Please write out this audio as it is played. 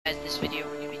this video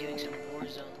we're gonna be doing some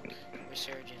Warzone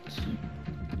Resurgence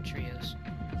trios,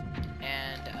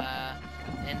 and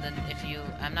then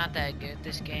I'm not that good at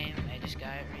this game. I just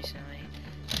got it recently,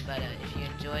 but if you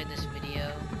enjoyed this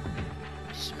video,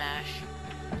 smash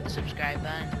the subscribe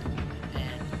button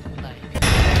and like.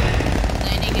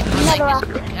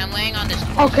 I'm laying on this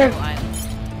okay.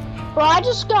 island. Bro, I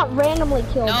just got randomly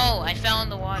killed. No, I fell in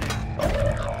the water.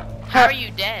 How are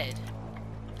you dead?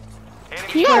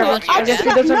 No, I guess he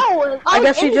doesn't. I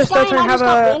guess he just doesn't have a.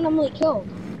 Randomly killed.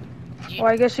 Well,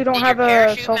 I guess you don't have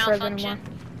a self-res anymore.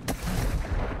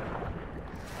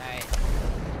 Alright.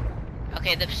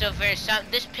 Okay,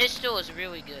 this pistol is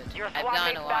really good. I've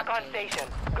gotten a lot of it.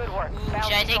 Good work.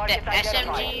 Should I take the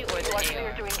SMG or the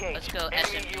AR? Let's go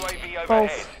SMG.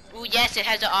 Both. Ooh, yes, it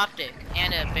has an optic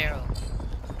and a barrel.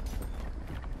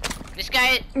 This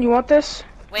guy. You want this?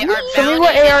 Wait, show me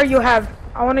what AR you have.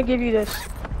 I want to give you this.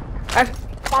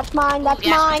 That's mine. That's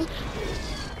mine.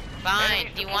 Fine.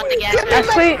 Do you want the gas?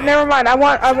 Actually, never mind. I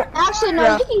want. Actually, no.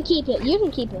 Yeah. You can keep it. You can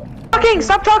keep it. Talking.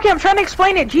 Stop talking. I'm trying to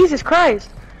explain it. Jesus Christ.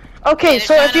 Okay,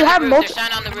 so if you have multiple.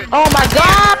 Oh my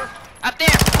God. Up there.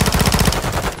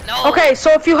 No. Okay,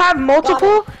 so if you have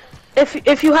multiple,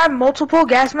 if you have multiple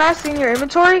gas masks in your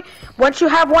inventory, once you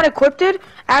have one equipped,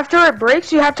 after it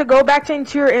breaks, you have to go back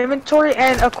into your inventory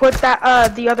and equip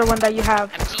that the other one that you have.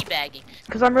 I'm teabagging.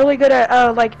 Cause I'm really good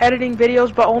at like editing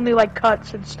videos, but only like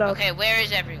cuts and stuff. Okay, where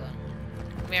is everyone?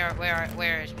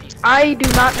 Where is people? I do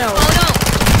not know.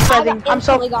 Oh no! I'm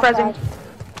self-present.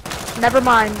 Never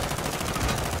mind.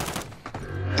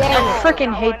 Damn. I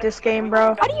freaking hate this game,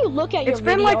 bro. How do you look at your It's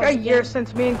been like a videos year again?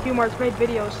 since me and Q-Mars made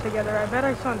videos together. I bet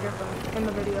I sound different in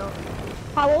the video.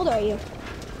 How old are you?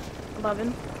 11.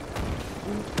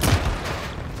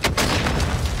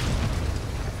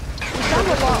 You sound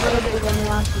a lot older than the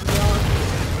last video.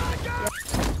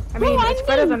 I mean, Bro, it's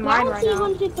better than mine right now.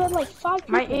 Like 5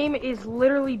 My people. aim is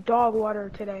literally dog water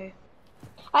today.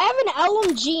 I have an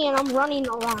LMG and I'm running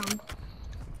around.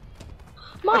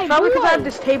 It's probably because I have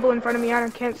this table in front of me and I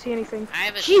can't see anything. I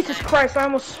have a Jesus sniper. Christ, I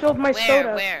almost spilled my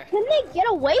soda. Where? Can they get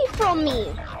away from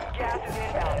me?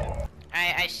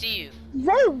 I see you.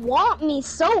 They want me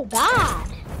so bad.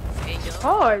 Hey, Joe.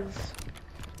 Pause.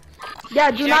 Yeah,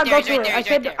 do not go to it.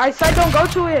 I said don't go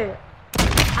to it.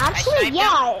 Actually,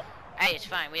 yeah. Hey, it's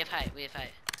fine. We have height. Okay,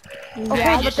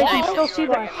 Yeah, but they can still see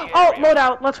that. Oh,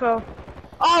 loadout. Let's go.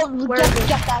 Oh, Where get is it?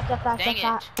 that. Dang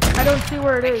it. I don't see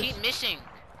where it I is. keep missing.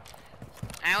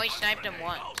 I only sniped him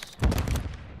once.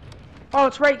 Oh,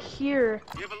 it's right here.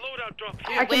 You have a loadout drop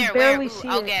I can barely see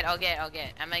I'll it. get. I'm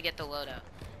gonna get the loadout.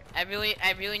 I really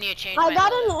need to change I my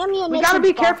got loadout. an ammunition We gotta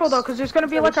be box. careful though, cause there's gonna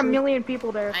be like a million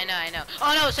people there. I know.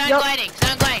 Oh no, sound Yup. gliding.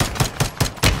 Sound gliding.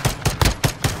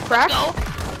 Crack? Go.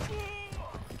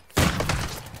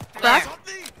 Crack?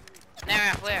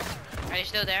 Where? Are you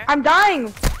still there? I'm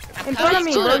dying. I'm In front of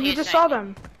me, coming. bro. Oh, You he's just saw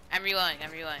sniping. them. I'm reloading.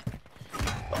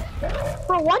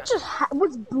 Bro, what just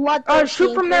was blood? Oh,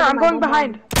 shoot from there. I'm going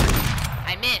behind.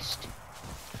 I missed.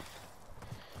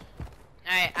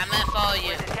 Alright, I'm gonna follow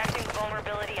you. Detecting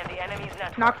vulnerability in the enemy's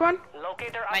network. Knocked one?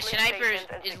 Locate their My uplink sniper stations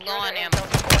and is secure low on their ammo.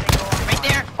 intel before they go on. Right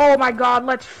there. Oh my God,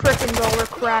 let's frickin' go. We're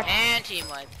cracked. And team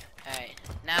wipe. Alright,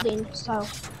 now. So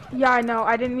Yeah, I know.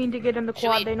 I didn't mean to get in the Should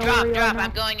quad. we They know where we are drop. now.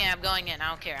 I'm going in. I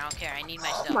don't care. I need my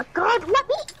oh stuff. my God, let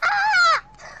me.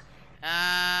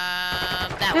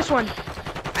 That This one.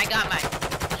 I got mine.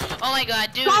 Oh my God,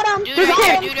 dude. Got him. Dude There's a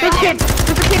right kid. there. Dude There's a right kid. there.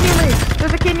 There's a kid near me.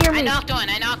 There's a kid near I me. knocked one.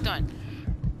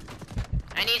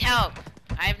 I need help.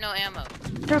 I have no ammo.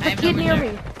 There's I a have kid no near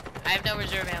reserve. me. I have no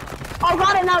reserve ammo. Oh,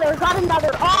 got another.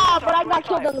 Oh, but I got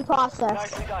killed in the process.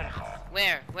 Nicely done.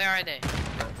 Where are they?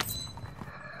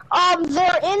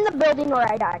 They're in the building where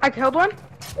I died. I killed one.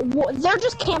 They're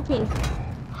just camping.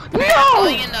 I'm No!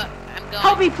 going.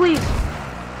 Help me, please.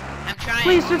 I'm trying.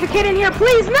 Please, there's a kid in here.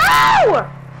 Please, no!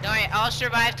 Don't worry, I'll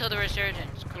survive till the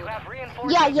resurgence. Cool. You have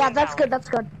reinforcements. Yeah, that's good. That's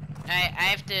good. I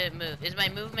have to move. Is my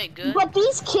movement good? But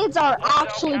these kids are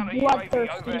actually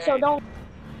bloodthirsty, so don't.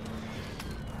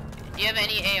 Do you have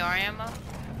any AR ammo?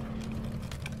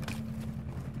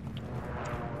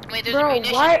 Wait, there's a Bro,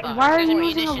 munition why box. are There's you a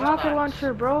using a munition rocket box.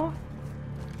 launcher, bro?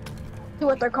 Do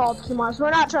what they're called, Kumars. We're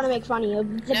not trying to make fun of you,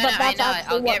 but No, I that's know it.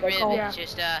 actually I'll what get they're rid of called. it. Yeah. It's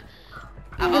just There's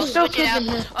I'll still switch it kids out. in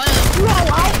here. Oh No,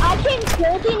 I came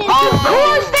tilting into. Of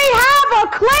course they have a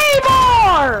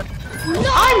claymore!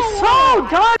 No! I'm so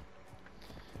done!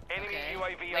 Enemy Okay.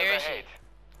 UAV Where is overhead.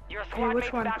 Your Okay, squad which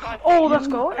mates one? back on Oh, station. let's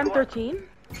go. M13.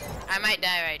 no! I might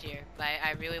die right here, but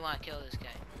I really want to kill this guy.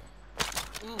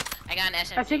 Ooh, I got an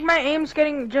SMG. I think my aim's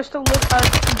getting just a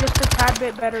tad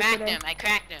bit better Cracked today. him. I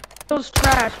cracked him. It was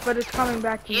trash, but it's coming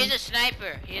back to He me. is a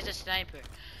sniper.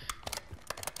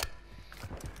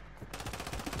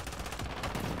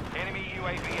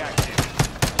 UAV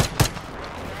active.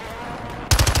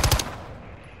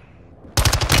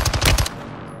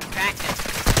 Cracked him.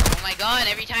 Oh my god,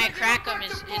 every time I crack him,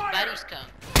 his buddies come.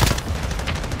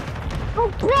 Oh,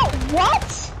 bro,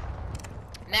 what?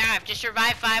 Now I've just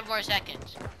survived 5 more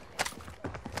seconds.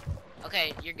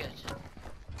 Okay, you're good.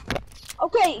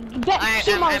 Okay, Alright,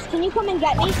 T-Mars, can you come and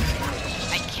get me?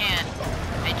 I can't.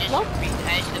 I just Nope.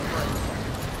 deployed.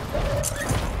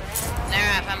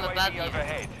 Naraf, I'm above UAV you.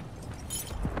 overhead.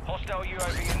 Hostile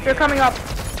UAV in the They're coming up.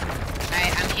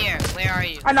 Alright, I'm here. Where are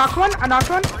you? I knocked one. I knocked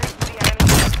one. The enemy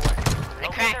network. I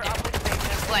cracked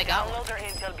it. Oh, I got one. Download their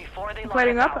intel before they I'm line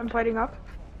plating up. out. I'm plating up.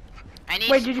 I need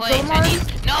Wait, did you kill plates. him I already?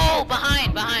 need... No,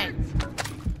 behind.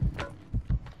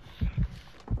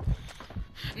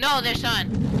 No, there's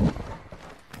son.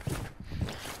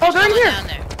 Oh, they're in here. Down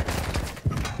there.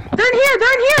 They're in here.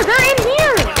 They're in here. They're in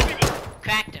here.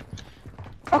 Cracked him.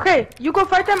 Okay, you go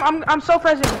fight them. I'm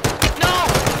self-resing. No!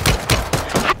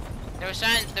 There was son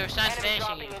Enemy finishing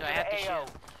dropping you, so into I have to the AO.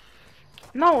 shoot.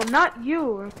 No, not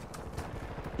you.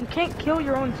 You can't kill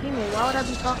your own teammate. Why would I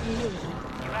be talking to you?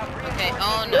 You have Okay,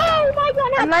 oh No, no. my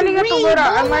God, I'm landing at the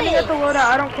loadout. I'm landing at the loadout.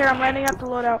 I don't care. I'm landing at the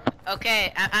loadout.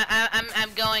 Okay,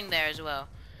 I'm going there as well.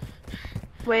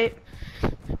 Wait.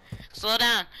 Slow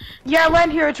down. Yeah,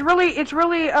 land here. It's really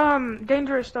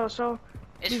dangerous though. So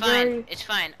It's Be fine. very- It's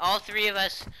fine. All 3 of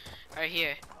us are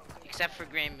here, except for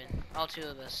Grayman. All 2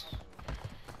 of us.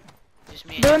 Just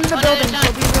me. they're in the Oh, no, building. there's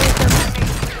So none. be really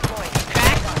careful.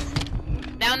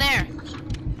 Cracked. Down there.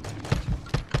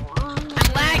 I'm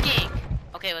lagging.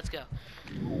 Okay, let's go.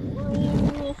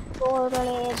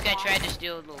 This guy tried to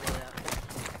steal the loadout.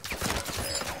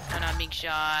 I'm not being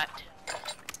shot.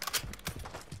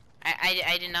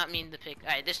 I did not mean to pick.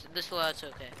 Alright, this loadout's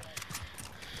okay.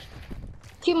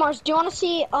 T-Mars, do you want to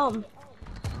see,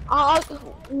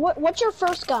 what's your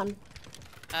first gun?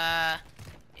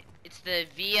 It's the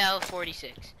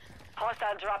VL-46.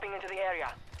 Hostile dropping into the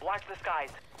area. Watch the skies.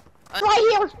 Right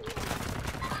here!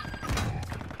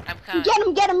 I'm coming.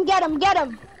 Get him!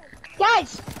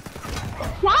 Guys!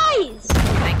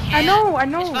 I can't. I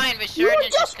know. It's fine. You were Resurgence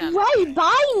is just coming. right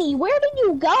by me! Where did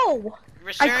you go? I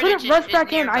Resurgence couldn't rush is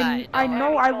back in. nearby. I Don't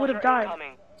know worry. I would have died.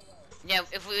 Incoming. Yeah,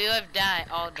 if we would have died,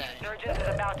 all died. Surgeons is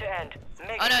about to end.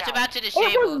 Make Oh it no, it's count. about to It was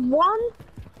disable. one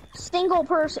single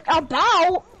person.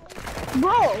 About?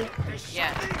 Bro,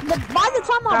 Yeah, by the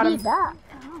time Got I'll be him. back.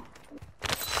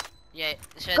 yeah.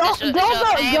 So Go- this will, go, so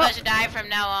go, if any go. of us die from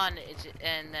now on,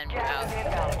 and then we're Gas out. is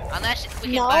inbound. Unless we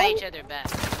can No. buy each other back.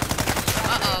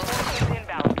 Uh-oh. Forces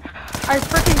inbound. I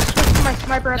freaking switched to my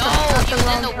sniper at No, the he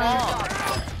was in the wrong time.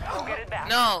 wall. Go get it back.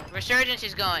 No, resurgence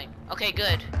is going. Okay,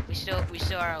 good. We still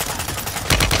are alive.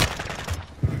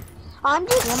 I'm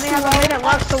just We only have a minute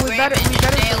left, so we better Stay do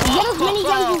get as low. many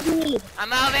guns as you need.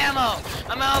 I'm out of ammo.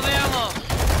 I'm out of ammo.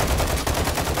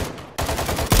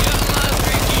 Use my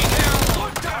freaking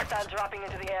ammo. Hostile dropping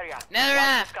into the area. Nether Watch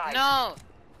F. the skies. No.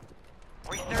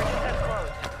 Resurgence has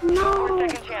closed. No.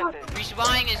 Second chances.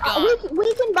 Respawning is gone.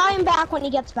 We can buy him back when he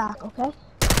gets back, okay?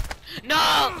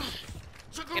 No.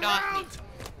 Get off me.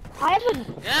 I have a. I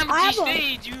Empty have a.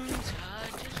 stage, dudes.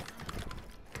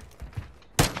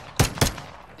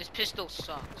 This pistol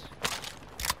sucks.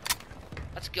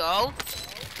 Let's go.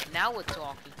 Now we're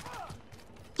talking.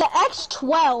 The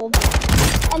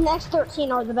X12 and the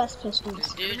X13 are the best pistols.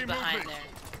 There's dudes behind there.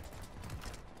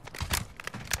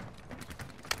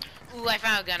 Ooh, I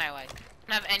found a gun I like.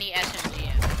 I don't have any SMG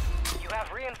ammo. You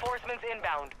have reinforcements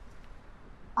inbound.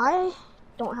 I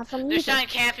don't have some There's either. someone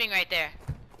camping right there.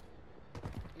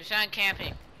 There's someone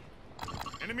camping.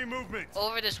 Enemy movement.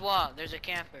 Over this wall, there's a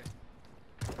camper.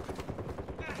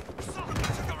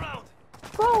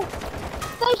 Bro,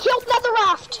 they killed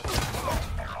Netherraft!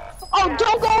 Oh,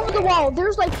 don't go over the wall.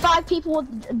 There's like 5 people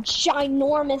with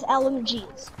ginormous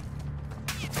LMGs.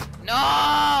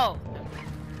 No!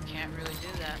 Can't really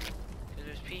do that. Because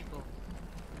there's people.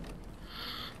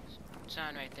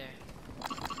 Someone right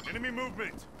there. Enemy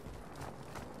movement.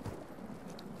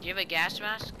 Do you have a gas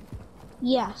mask?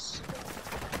 Yes.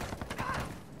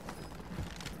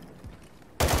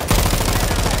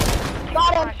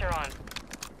 Got him. Pressure on.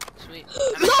 Sweet.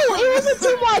 No, it was a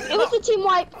team wipe. It was a team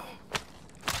wipe.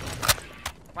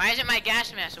 Why isn't my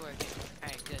gas mask working?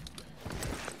 Alright, good.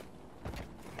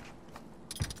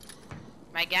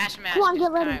 My gas mask Come on, is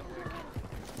get ready. kinda working.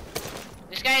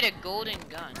 This guy had a golden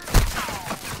gun.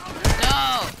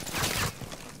 No!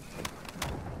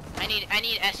 I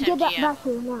need SMG Get that ammo. back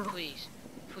here now. Please.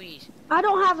 Please. I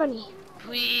don't have any.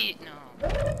 Please. No.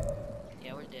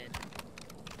 Yeah, we're dead.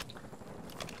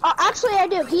 Actually, I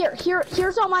do.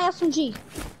 Here's all my SMG.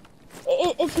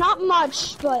 It's not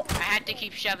much, but I had to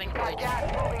keep shoving points.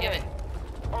 Give it.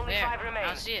 Only Where? 5 I remain.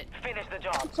 don't see it. Finish the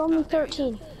job. It's only Oh, there we go.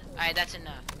 13. Alright, that's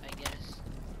enough, I guess.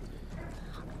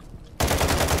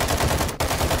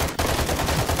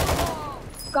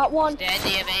 Got one. Dad, do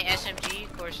you have any SMG?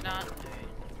 Of course not.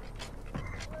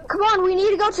 Alright. Come on, we need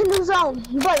to go to the zone.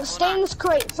 But stay on. in this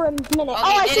crate for a minute. Oh,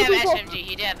 I he see did have people. SMG.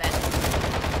 He did have SMG.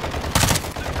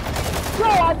 Bro,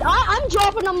 I'm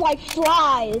dropping them like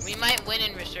flies. We might win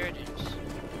in Resurgence.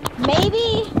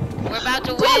 Maybe. We're about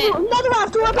to Bro, win. another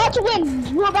round. We're about to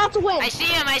win. We're about to win. I see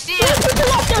him. I see There's him. people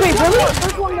left. There's Wait, one really? more.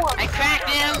 There's one more. I cracked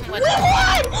him. We Let's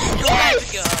won!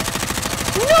 Let's Yes! go.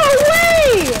 No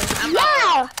way! I'm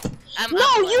Yeah! I'm No,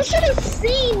 up. you should have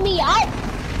seen me. No,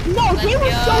 Let's they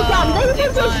were so go. dumb. They They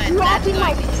were just won. dropping That's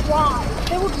like good. flies.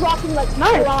 They were dropping like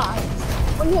Nice. flies.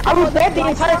 When you hit I them was with dead the fly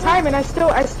entire spawner- time and I still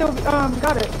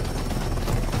got it.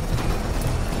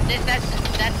 That's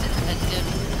a good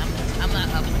one.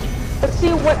 I'm up. Let's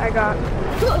see what I got.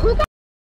 Who got